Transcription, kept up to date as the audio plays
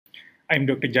I'm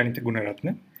Dr. Janitha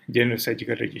Gunaratne, General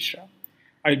Surgical Registrar.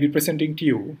 I'll be presenting to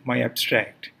you my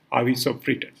abstract, Are We Soap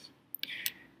Fritters?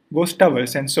 Ghost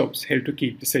towels and soaps help to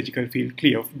keep the surgical field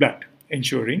clear of blood,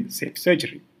 ensuring safe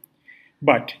surgery.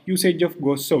 But usage of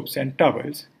ghost soaps and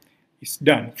towels is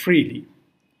done freely.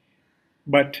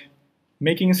 But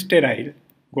making sterile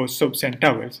ghost soaps and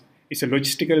towels is a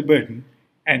logistical burden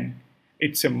and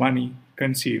it's a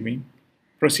money-consuming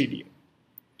procedure.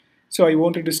 So I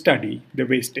wanted to study the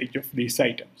wastage of these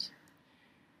items.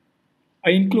 I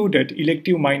included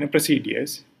elective minor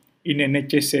procedures in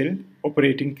NHSL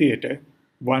Operating Theatre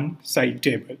 1 side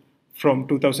table from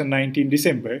 2019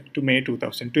 December to May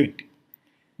 2020.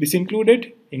 This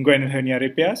included inguinal hernia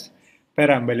repairs,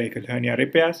 paraumbilical hernia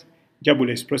repairs,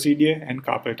 Jaboulet's procedure, and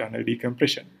carpal tunnel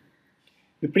decompression.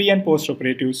 The pre- and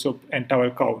post-operative soap and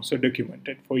towel counts are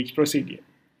documented for each procedure.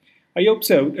 I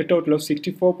observed a total of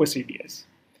 64 procedures,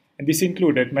 and this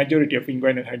included majority of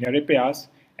inguinal hernia repairs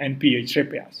and PH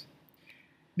repairs.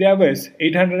 There was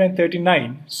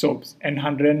 839 soaps and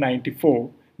 194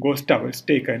 ghost towels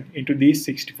taken into these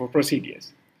 64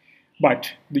 procedures.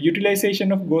 But the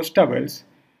utilization of ghost towels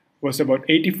was about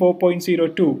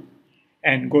 84.02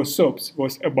 and ghost soaps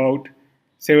was about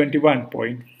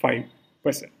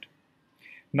 71.5%.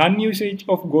 Non-usage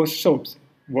of ghost soaps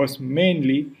was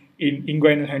mainly in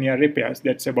inguinal hernia repairs,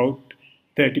 that's about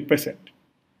 30%.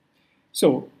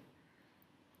 So,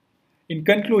 in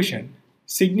conclusion,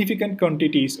 significant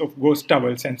quantities of ghost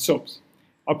towels and soaps,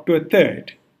 up to a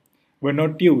third, were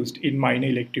not used in minor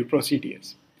elective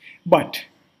procedures. But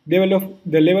the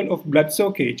level of blood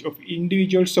soakage of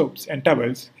individual soaps and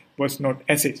towels was not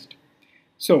assessed.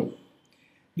 So,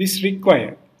 this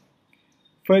required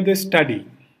further study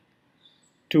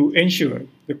to ensure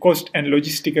the cost and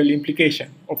logistical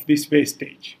implication of this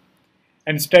wastage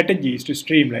and strategies to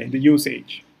streamline the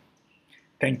usage.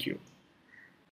 Thank you.